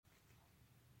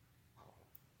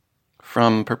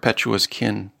From Perpetua's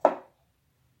Kin.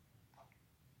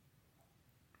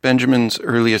 Benjamin's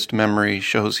earliest memory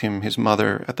shows him his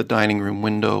mother at the dining room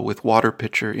window with water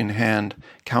pitcher in hand,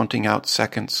 counting out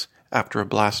seconds after a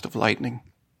blast of lightning.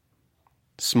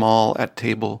 Small at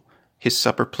table, his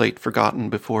supper plate forgotten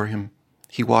before him,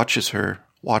 he watches her,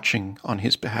 watching on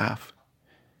his behalf.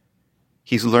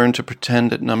 He's learned to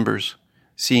pretend at numbers,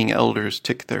 seeing elders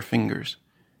tick their fingers.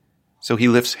 So he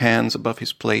lifts hands above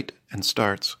his plate and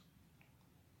starts.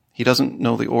 He doesn't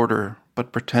know the order,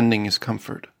 but pretending is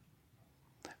comfort.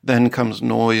 Then comes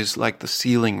noise like the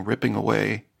ceiling ripping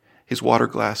away. His water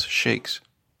glass shakes.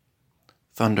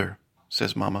 "Thunder,"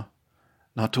 says Mama.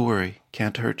 "Not to worry,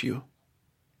 can't hurt you."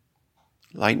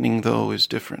 Lightning, though, is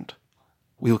different.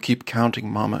 "We'll keep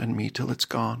counting, Mama and me, till it's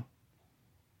gone."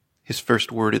 His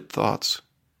first worded thoughts.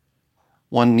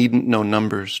 One needn't know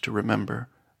numbers to remember,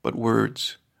 but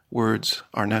words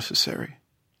are necessary.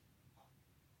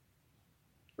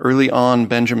 Early on,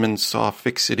 Benjamin saw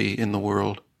fixity in the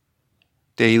world.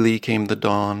 Daily came the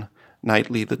dawn,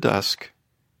 nightly the dusk.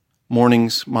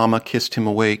 Mornings, Mama kissed him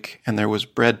awake, and there was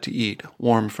bread to eat,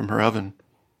 warm from her oven.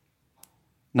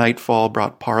 Nightfall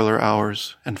brought parlor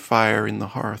hours and fire in the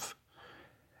hearth.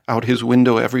 Out his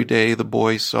window every day the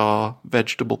boy saw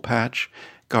vegetable patch,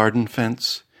 garden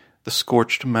fence, the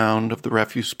scorched mound of the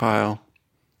refuse pile,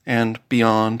 and,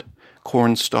 beyond,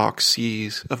 cornstalk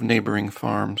seas of neighboring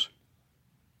farms.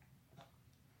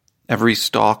 Every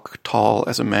stalk tall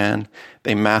as a man,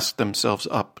 they massed themselves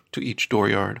up to each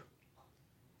dooryard.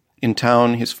 In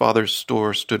town, his father's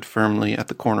store stood firmly at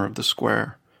the corner of the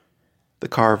square. The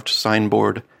carved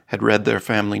signboard had read their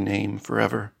family name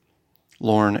forever,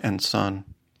 Lorne and Son.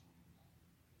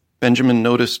 Benjamin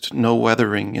noticed no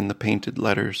weathering in the painted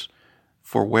letters,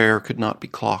 for wear could not be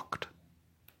clocked.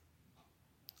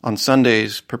 On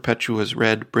Sundays, Perpetua's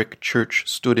red brick church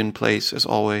stood in place as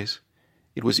always.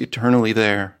 It was eternally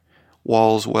there,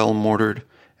 walls well mortared,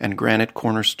 and granite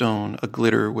cornerstone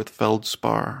aglitter with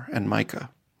feldspar and mica.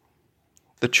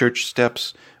 The church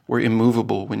steps were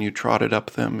immovable when you trotted up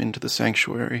them into the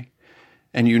sanctuary,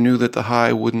 and you knew that the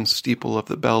high wooden steeple of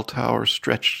the bell tower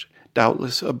stretched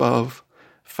doubtless above,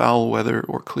 foul weather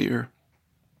or clear.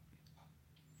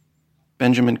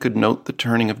 Benjamin could note the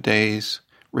turning of days,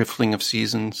 riffling of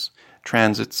seasons,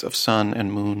 transits of sun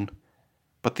and moon,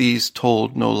 but these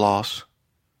told no loss.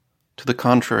 To the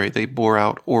contrary, they bore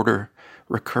out order,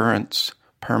 recurrence,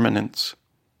 permanence.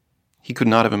 He could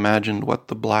not have imagined what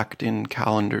the blacked-in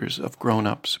calendars of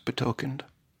grown-ups betokened.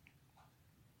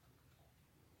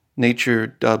 Nature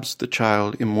dubs the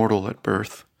child immortal at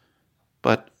birth,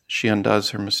 but she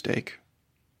undoes her mistake.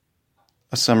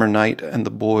 A summer night, and the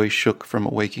boy shook from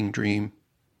a waking dream.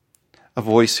 A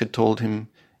voice had told him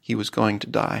he was going to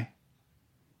die.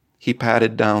 He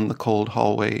padded down the cold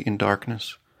hallway in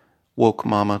darkness, woke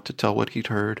Mama to tell what he'd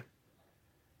heard.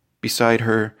 Beside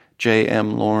her,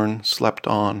 J.M. Lorne slept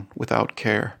on without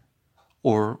care,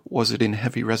 or was it in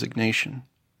heavy resignation?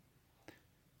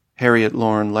 Harriet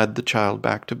Lorne led the child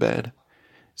back to bed.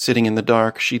 Sitting in the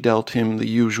dark, she dealt him the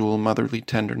usual motherly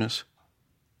tenderness.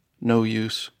 No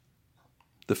use.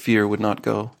 The fear would not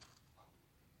go.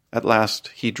 At last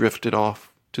he drifted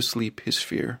off to sleep his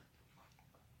fear.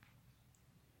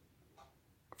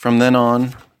 From then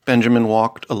on, Benjamin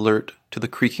walked alert to the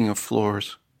creaking of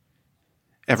floors.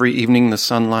 Every evening the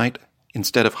sunlight,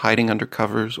 instead of hiding under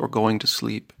covers or going to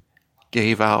sleep,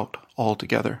 gave out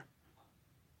altogether.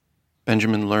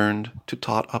 Benjamin learned to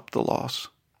tot up the loss.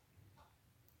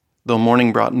 Though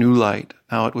morning brought new light,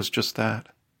 now it was just that,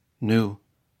 new,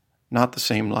 not the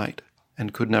same light,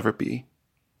 and could never be.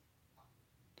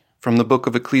 From the book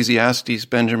of Ecclesiastes,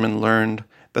 Benjamin learned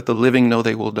that the living know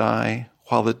they will die,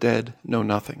 while the dead know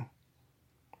nothing.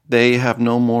 They have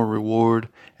no more reward,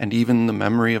 and even the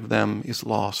memory of them is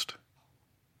lost.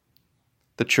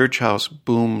 The church house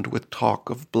boomed with talk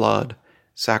of blood,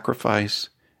 sacrifice,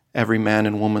 every man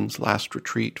and woman's last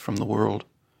retreat from the world.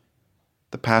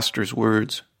 The pastor's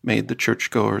words made the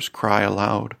churchgoers cry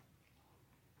aloud.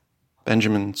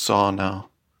 Benjamin saw now.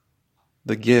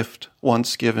 The gift,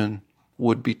 once given,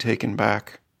 would be taken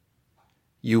back.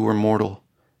 You were mortal,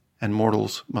 and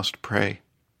mortals must pray.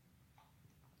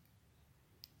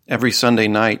 Every Sunday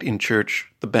night in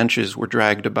church, the benches were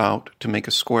dragged about to make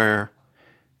a square,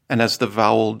 and as the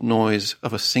voweled noise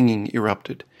of a singing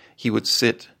erupted, he would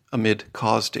sit amid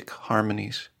caustic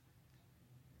harmonies.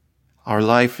 Our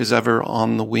life is ever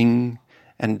on the wing,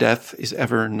 and death is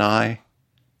ever nigh.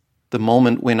 The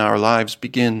moment when our lives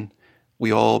begin,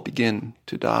 we all begin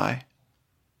to die.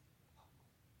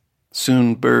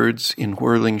 Soon birds in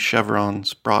whirling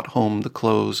chevrons brought home the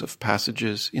close of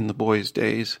passages in the boy's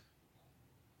days.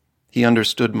 He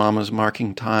understood Mama's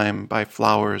marking time by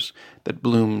flowers that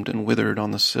bloomed and withered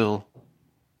on the sill.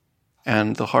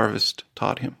 And the harvest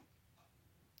taught him.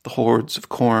 The hordes of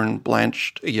corn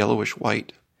blanched a yellowish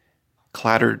white,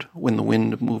 clattered when the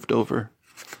wind moved over,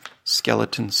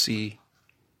 skeleton sea.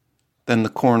 Then the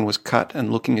corn was cut,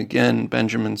 and looking again,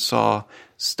 Benjamin saw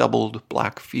stubbled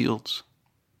black fields.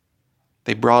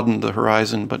 They broadened the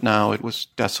horizon, but now it was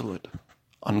desolate,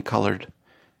 uncolored,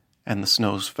 and the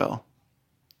snows fell.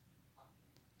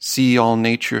 See all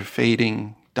nature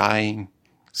fading, dying,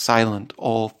 silent,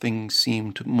 all things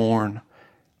seem to mourn.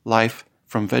 Life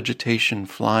from vegetation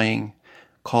flying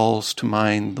calls to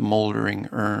mind the moldering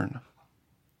urn.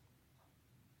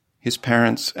 His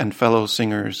parents and fellow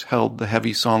singers held the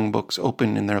heavy songbooks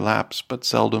open in their laps, but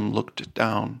seldom looked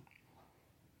down.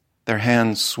 Their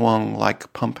hands swung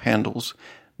like pump handles,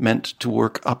 meant to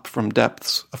work up from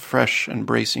depths of fresh and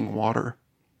bracing water.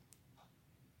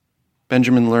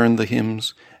 Benjamin learned the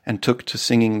hymns and took to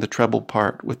singing the treble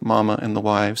part with Mama and the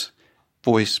wives,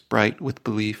 voice bright with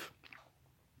belief.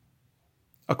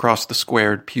 Across the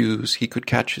squared pews he could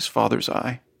catch his father's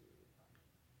eye.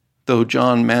 Though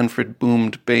John Manfred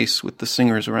boomed bass with the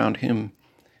singers around him,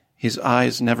 his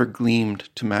eyes never gleamed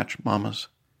to match Mama's.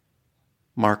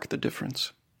 Mark the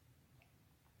difference.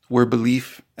 Were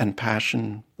belief and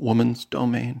passion woman's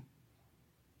domain?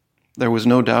 There was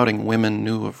no doubting women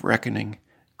knew of reckoning,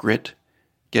 grit,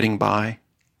 getting by,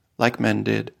 like men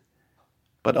did.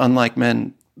 But unlike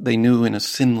men, they knew in a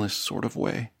sinless sort of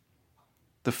way.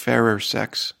 The fairer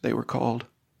sex, they were called.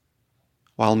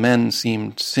 While men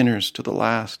seemed sinners to the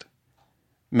last.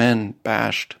 Men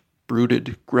bashed,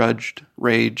 brooded, grudged,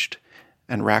 raged,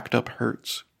 and racked up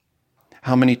hurts.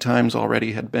 How many times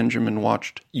already had Benjamin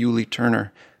watched Yulee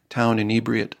Turner, town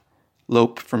inebriate,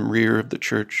 lope from rear of the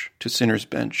church to sinner's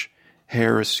bench,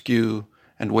 hair askew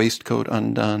and waistcoat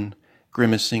undone,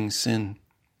 grimacing sin.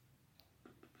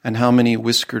 And how many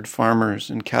whiskered farmers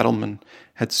and cattlemen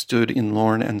had stood in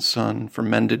lorn and sun for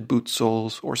mended boot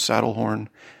soles or saddle horn,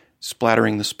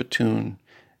 splattering the spittoon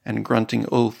and grunting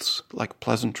oaths like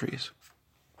pleasantries.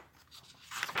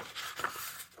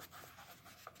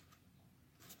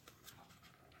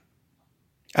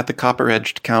 At the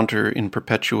copper-edged counter in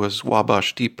Perpetua's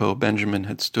Wabash Depot, Benjamin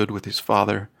had stood with his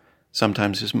father,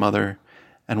 sometimes his mother,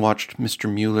 and watched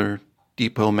Mr. Mueller,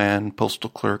 depot man, postal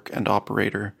clerk, and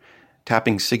operator,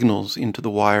 tapping signals into the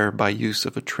wire by use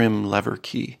of a trim lever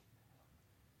key.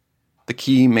 The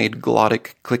key made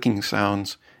glottic clicking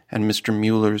sounds, and Mr.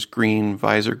 Mueller's green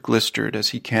visor glistered as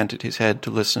he canted his head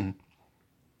to listen.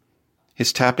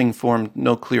 His tapping formed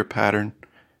no clear pattern,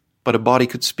 but a body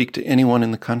could speak to anyone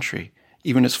in the country,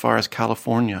 even as far as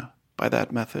California, by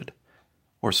that method,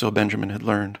 or so Benjamin had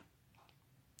learned.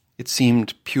 It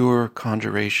seemed pure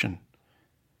conjuration.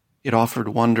 It offered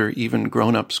wonder even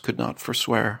grown-ups could not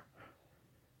forswear.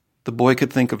 The boy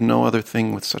could think of no other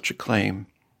thing with such a claim,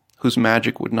 whose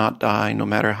magic would not die no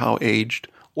matter how aged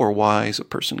or wise a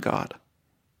person got.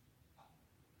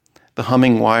 The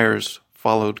humming wires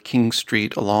followed King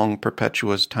Street along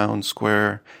Perpetua's town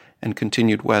square and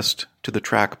continued west to the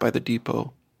track by the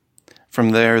depot.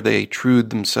 From there they trued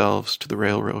themselves to the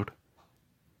railroad.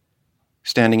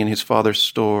 Standing in his father's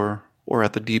store or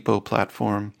at the depot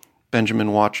platform,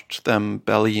 Benjamin watched them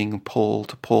bellying pole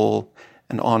to pole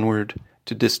and onward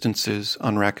to distances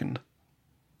unreckoned.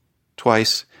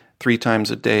 Twice, 3 times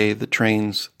a day, the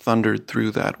trains thundered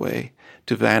through that way,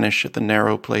 to vanish at the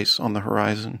narrow place on the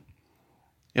horizon.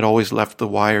 It always left the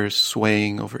wires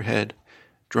swaying overhead,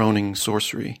 droning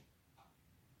sorcery.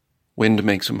 Wind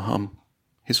makes him hum,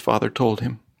 his father told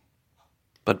him.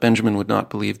 But Benjamin would not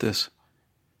believe this.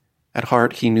 At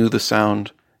heart he knew the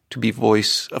sound to be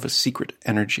voice of a secret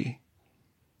energy.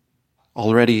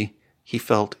 Already he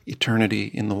felt eternity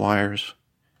in the wires.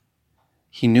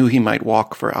 He knew he might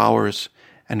walk for hours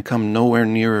and come nowhere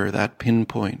nearer that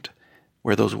pinpoint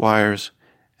where those wires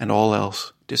and all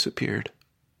else disappeared.